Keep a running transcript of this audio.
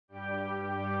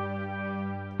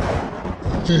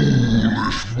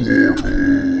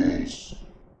Mortals.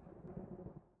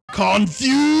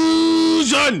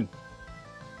 Confusion!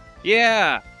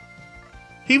 Yeah!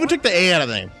 He even took the A out of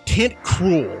the name. Tint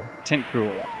Cruel. Tint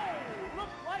Cruel.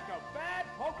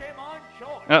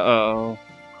 Uh-oh.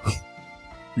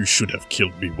 You should have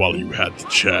killed me while you had the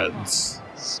chance.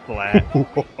 Splat.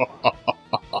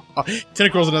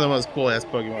 Tentacruel's another one of those cool-ass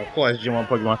Pokemon. Cool-ass Gen 1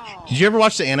 Pokemon. Did you ever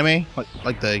watch the anime?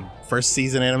 Like the first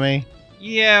season anime?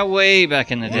 Yeah, way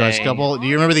back in the day. Couple. Do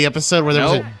you remember the episode where there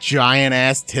was a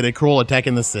giant-ass Tentacruel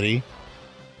attacking the city?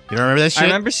 You don't remember that shit? I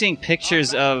remember seeing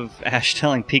pictures of Ash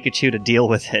telling Pikachu to deal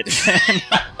with it.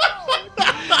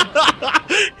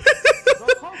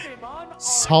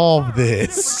 Solve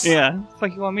this. Yeah, what the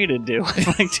fuck you want me to do?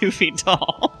 I'm like 2 feet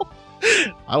tall.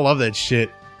 I love that shit.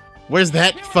 Where's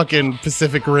that fucking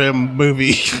Pacific Rim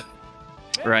movie?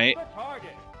 Right?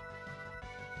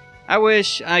 I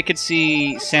wish I could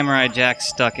see Samurai Jack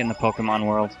stuck in the Pokemon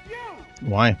world.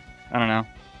 Why? I don't know.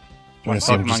 When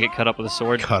Pokemon get cut up with a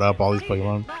sword? Cut up all these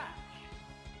Pokemon.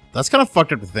 That's kind of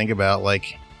fucked up to think about.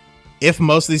 Like, if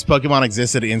most of these Pokemon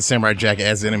existed in Samurai Jack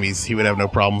as enemies, he would have no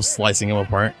problem slicing them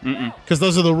apart. Because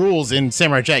those are the rules in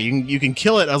Samurai Jack. You can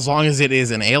kill it as long as it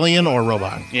is an alien or a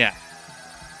robot. Yeah.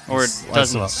 Or it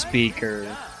doesn't speak, or...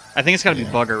 I think it's gotta be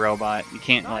bug or robot. You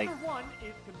can't, like,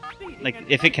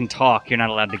 if it can talk, you're not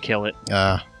allowed to kill it.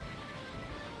 Kind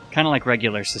of like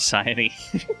regular society.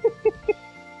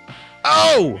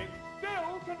 Oh!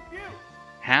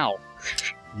 How?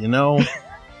 You know,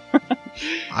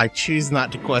 I choose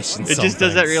not to question It just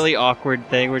does that really awkward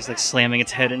thing where it's like slamming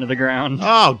its head into the ground.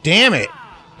 Oh, damn it!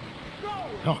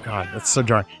 Oh god, that's so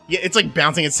jarring. Yeah, it's like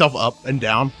bouncing itself up and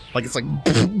down. Like it's like...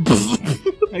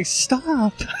 Like,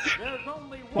 stop!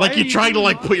 Like you're trying to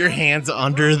like put your hands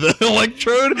under the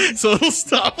electrode so it'll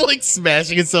stop like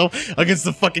smashing itself against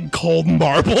the fucking cold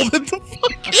marble that the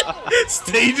fucking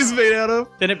stage is made out of.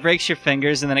 Then it breaks your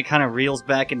fingers and then it kind of reels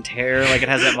back in terror. Like it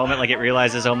has that moment like it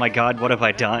realizes, oh my god, what have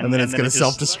I done? And then it's gonna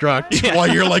self-destruct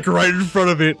while you're like right in front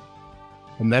of it.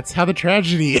 And that's how the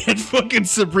tragedy at fucking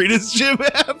Sabrina's gym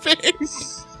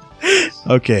happens.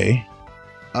 Okay.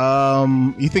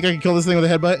 You think I can kill this thing with a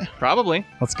headbutt? Probably.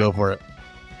 Let's go for it.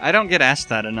 I don't get asked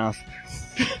that enough.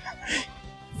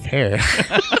 Fair.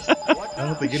 I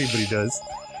don't think anybody does.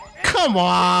 Come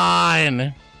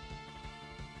on!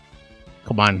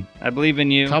 Come on. I believe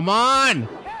in you. Come on!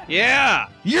 Yeah!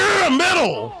 You're a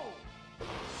middle!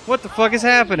 What the fuck is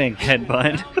happening?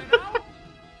 Headbutt.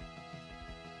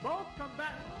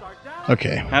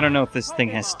 Okay. I don't know if this thing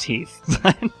has teeth.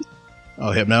 Oh,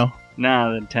 Hypno?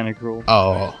 Nah, the Tentacruel.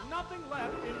 Oh.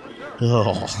 Oh.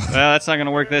 Well, that's not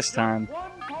gonna work this time.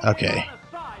 Okay.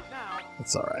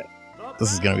 That's alright.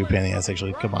 This is gonna be a pain in the ass,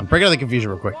 actually. Come on. Break out of the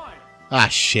confusion real quick. Ah,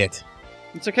 shit.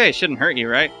 It's okay, it shouldn't hurt you,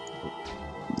 right?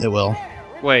 It will.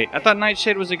 Wait, I thought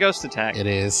Nightshade was a ghost attack. It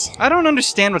is. I don't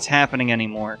understand what's happening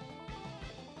anymore.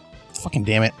 Fucking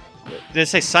damn it. Did it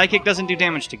say Psychic doesn't do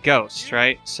damage to ghosts,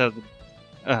 right? So,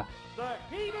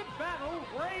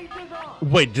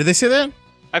 Wait, did they say that?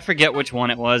 I forget which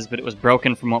one it was, but it was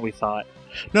broken from what we thought.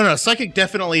 No, Psychic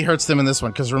definitely hurts them in this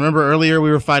one, because remember earlier we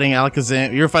were fighting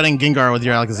Alakazam, you were fighting Gengar with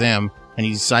your Alakazam, and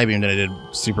you Psybeamed and it did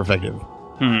super effective.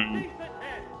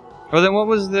 Well, then what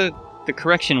was the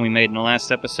correction we made in the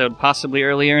last episode, possibly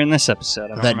earlier in this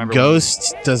episode? I don't remember. That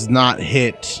Ghost does not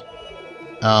hit,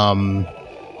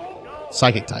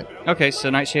 Psychic type. Okay, so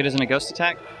Nightshade isn't a ghost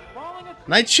attack?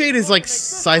 Nightshade is like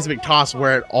Seismic Toss,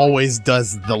 where it always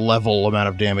does the level amount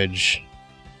of damage.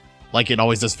 Like, it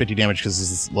always does 50 damage because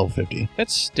this is level 50.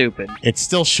 That's stupid. It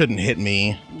still shouldn't hit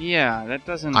me. Yeah, that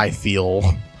doesn't... I feel.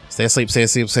 Stay asleep, stay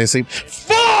asleep, stay asleep.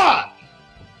 Fuck!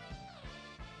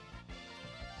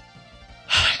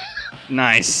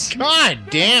 Nice. God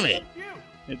damn it.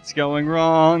 It's going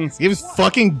wrong. This game's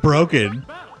fucking broken. Do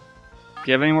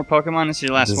you have any more Pokemon? This is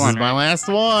your last one, This is my last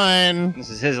one. This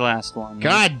is his last one.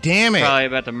 God damn it. Probably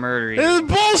about to murder you. This is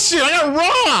bullshit. I got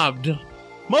robbed.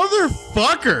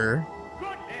 Motherfucker.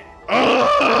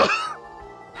 Ugh.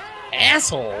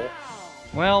 Asshole.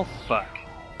 Well, fuck.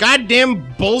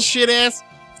 Goddamn bullshit ass,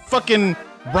 fucking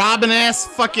Robin ass,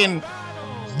 fucking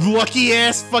lucky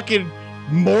ass, fucking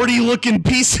Morty looking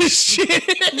piece of shit.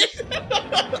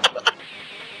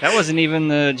 That wasn't even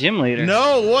the gym leader.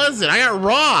 No, it wasn't. I got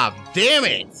robbed. Damn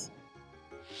it.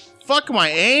 Fuck my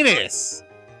anus.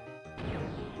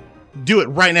 Do it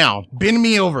right now. Bend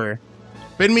me over.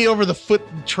 Bend me over the foot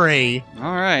tray.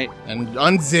 All right. And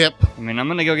unzip. I mean, I'm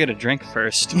gonna go get a drink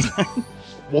first.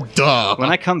 Well, duh. When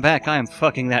I come back, I am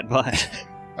fucking that butt.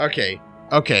 Okay.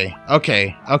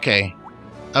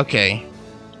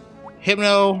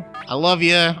 Hypno, I love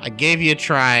you. I gave you a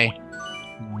try,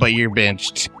 but you're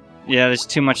benched. Yeah, there's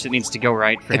too much that needs to go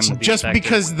right for him to be just effective.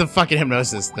 because the fucking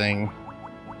hypnosis thing.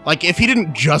 Like, if he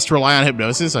didn't just rely on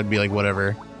hypnosis, I'd be like,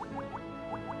 whatever.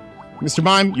 Mr.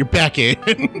 Mime, you're back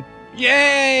in.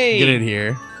 Yay! Get in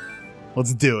here.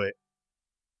 Let's do it.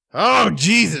 Oh,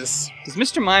 Jesus. Does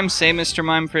Mr. Mime say Mr.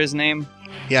 Mime for his name?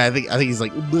 Yeah, I think he's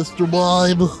like, Mr.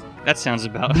 Mime. That sounds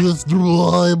about... Mr.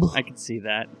 Mime. I can see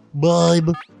that.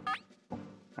 Mime.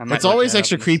 It's always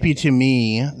extra creepy. creepy to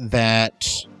me that...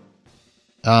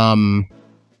 Hold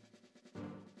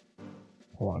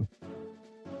on.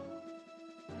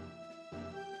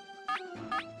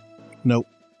 Nope.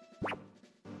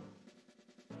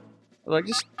 Like,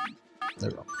 just... There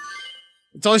we go.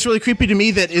 It's always really creepy to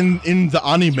me that in the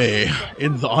anime,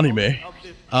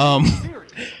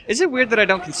 Is it weird that I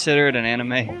don't consider it an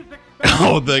anime?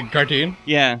 Oh, the cartoon?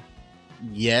 Yeah.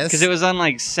 Yes. Because it was on,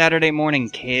 like, Saturday Morning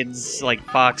Kids, like,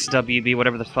 Fox, WB,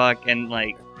 whatever the fuck, and,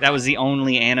 like, that was the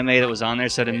only anime that was on there,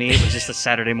 so to me it was just a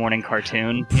Saturday morning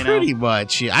cartoon, you know? Pretty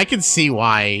much. I can see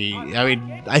why. I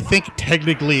mean, I think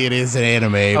technically it is an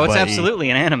anime. Oh, it's but absolutely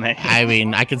an anime. I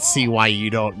mean, I can see why you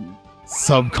don't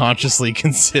subconsciously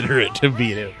consider it to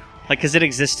be it. Like, because it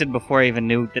existed before I even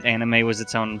knew that anime was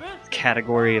its own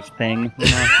category of thing,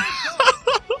 you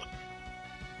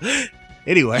know?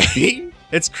 Anyway,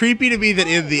 it's creepy to me that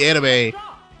in the anime,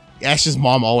 Ash's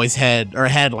mom always had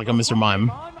like a Mr.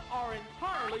 Mime.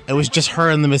 It was just her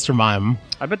and the Mr. Mime.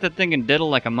 I bet that thing can diddle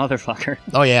like a motherfucker.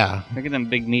 Oh, yeah. Look at them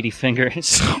big meaty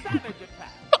fingers.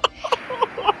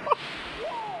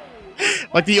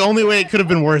 Like, the only way it could have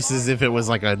been worse is if it was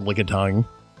like a tongue.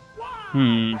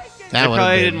 They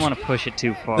probably didn't want to push it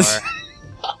too far.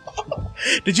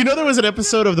 Did you know there was an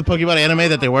episode of the Pokemon anime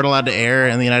that they weren't allowed to air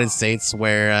in the United States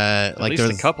where, At least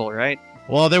a couple, right?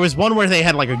 Well, there was one where they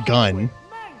had, like, a gun.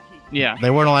 Yeah. They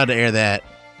weren't allowed to air that.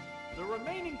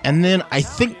 And then I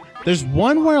think there's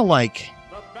one where, like,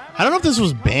 I don't know if this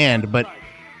was banned, but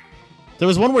there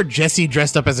was one where Jessie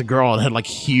dressed up as a girl and had, like,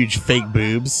 huge fake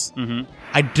boobs.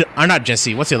 Mm-hmm. Or not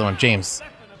Jessie. What's the other one? James.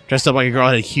 Dressed up like a girl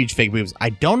and had huge fake boobs. I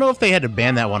don't know if they had to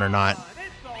ban that one or not.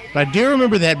 But I do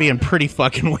remember that being pretty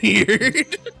fucking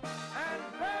weird.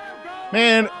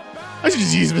 Man, I should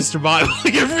just use Mr. Mime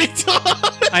like every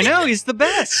time. I know, he's the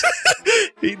best.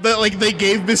 Like, they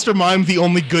gave Mr. Mime the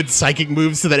only good psychic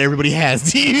moves so that everybody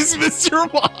has to use Mr.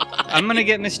 Mime. I'm gonna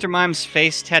get Mr. Mime's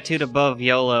face tattooed above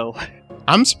YOLO.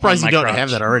 I'm surprised you don't crotch. have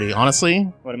that already, honestly.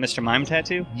 What, a Mr. Mime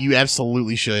tattoo? You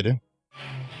absolutely should.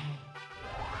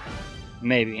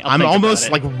 Maybe. I'm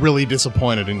almost, like, really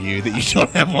disappointed in you that you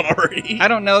don't have one already. I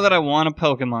don't know that I want a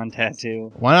Pokemon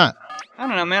tattoo. Why not? I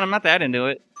don't know, man. I'm not that into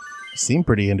it. You seem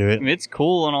pretty into it. I mean, it's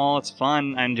cool and all. It's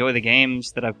fun. I enjoy the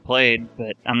games that I've played,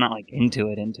 but I'm not, like, into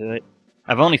it.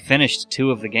 I've only finished 2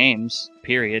 of the games,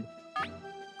 period.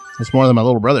 It's more than my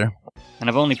little brother. And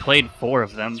I've only played 4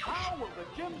 of them.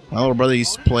 My little brother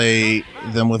used to play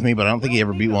them with me, but I don't think he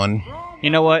ever beat one. You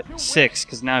know what? 6,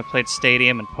 because now I've played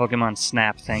Stadium and Pokemon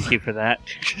Snap. Thank you for that.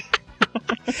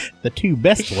 The 2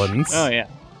 best ones. Oh, yeah.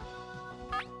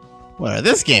 Whatever.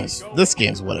 This game's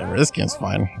whatever. This game's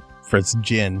fine. For its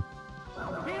gin.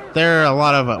 There are a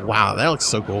lot of... wow, that looks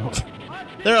so cool.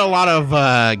 There are a lot of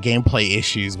gameplay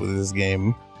issues with this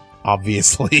game.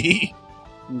 Obviously.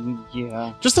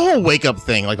 Yeah. Just the whole wake-up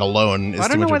thing, like, alone is I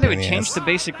don't know too why much they of a would pain in the change ass. the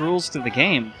basic rules to the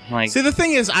game. Like, See, the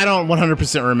thing is, I don't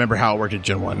 100% remember how it worked at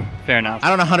Gen 1. fair enough.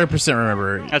 I don't 100%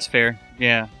 remember. That's fair.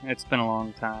 Yeah, it's been a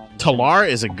long time. Talar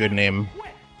is a good name.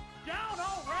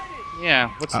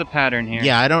 Yeah, what's the pattern here?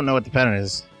 Yeah, I don't know what the pattern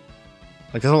is.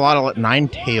 Like, there's a lot of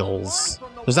Ninetales.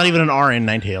 There's not even an R in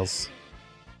Ninetales.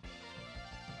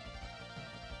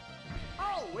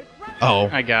 Oh,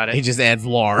 I got it. he just adds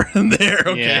lore in there,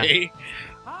 okay.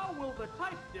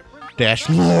 Dash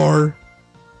lore.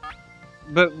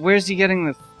 But where's he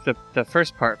getting the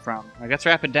first part from? Like, that's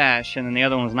Rapid Dash, and then the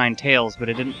other one was Ninetales, but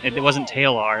it wasn't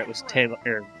Talar, it was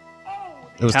Talar.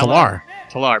 It was Talar.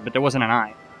 Talar, but there wasn't an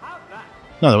I.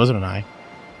 No, there wasn't an I.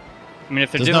 I mean,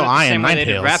 if they're There's doing no it the I in same way they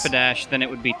did Ninetales. Rapidash, then it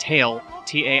would be Tail,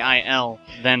 T-A-I-L,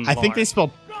 then I think Lar. they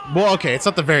spelled... Well, okay, it's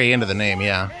not the very end of the name,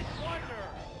 yeah.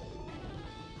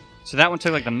 So that one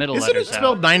took, like, the middle Isn't it letters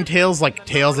spelled Ninetales, like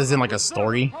Tales as in, like, a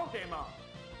story?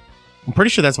 I'm pretty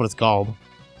sure that's what it's called.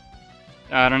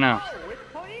 out. I don't know.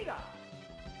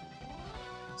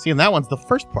 See, and that one's the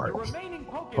first part of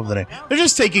the name. They're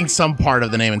just taking some part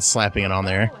of the name and slapping it on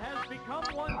there.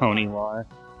 Ponylar.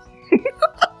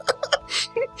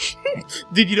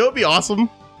 Dude, you know what'd be awesome?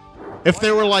 If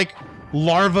there were, like,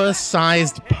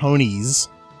 larva-sized ponies.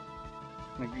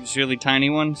 Like these really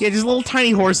tiny ones? Yeah, just little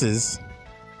tiny horses.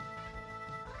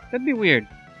 That'd be weird.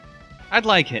 I'd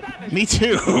like it. Me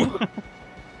too.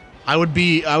 I would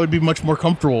be much more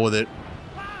comfortable with it.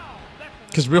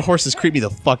 Because real horses creep me the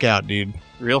fuck out, dude.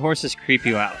 Real horses creep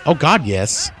you out? Oh, God,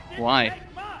 yes. Why?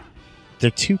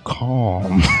 They're too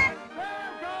calm.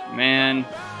 Man.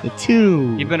 They're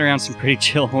too... You've been around some pretty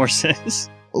chill horses.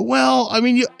 Well, I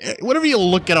mean, whenever you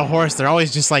look at a horse, they're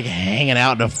always just, like, hanging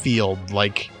out in a field,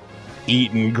 like,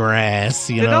 eating grass,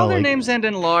 you know? Did all their like... names end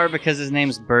in Lar because his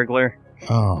name's Burglar?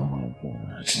 Oh, my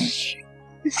gosh.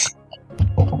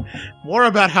 More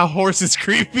about how horses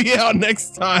creep me out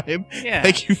next time. Yeah.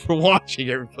 Thank you for watching,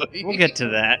 everybody. We'll get to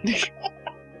that.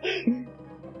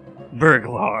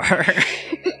 Burglar.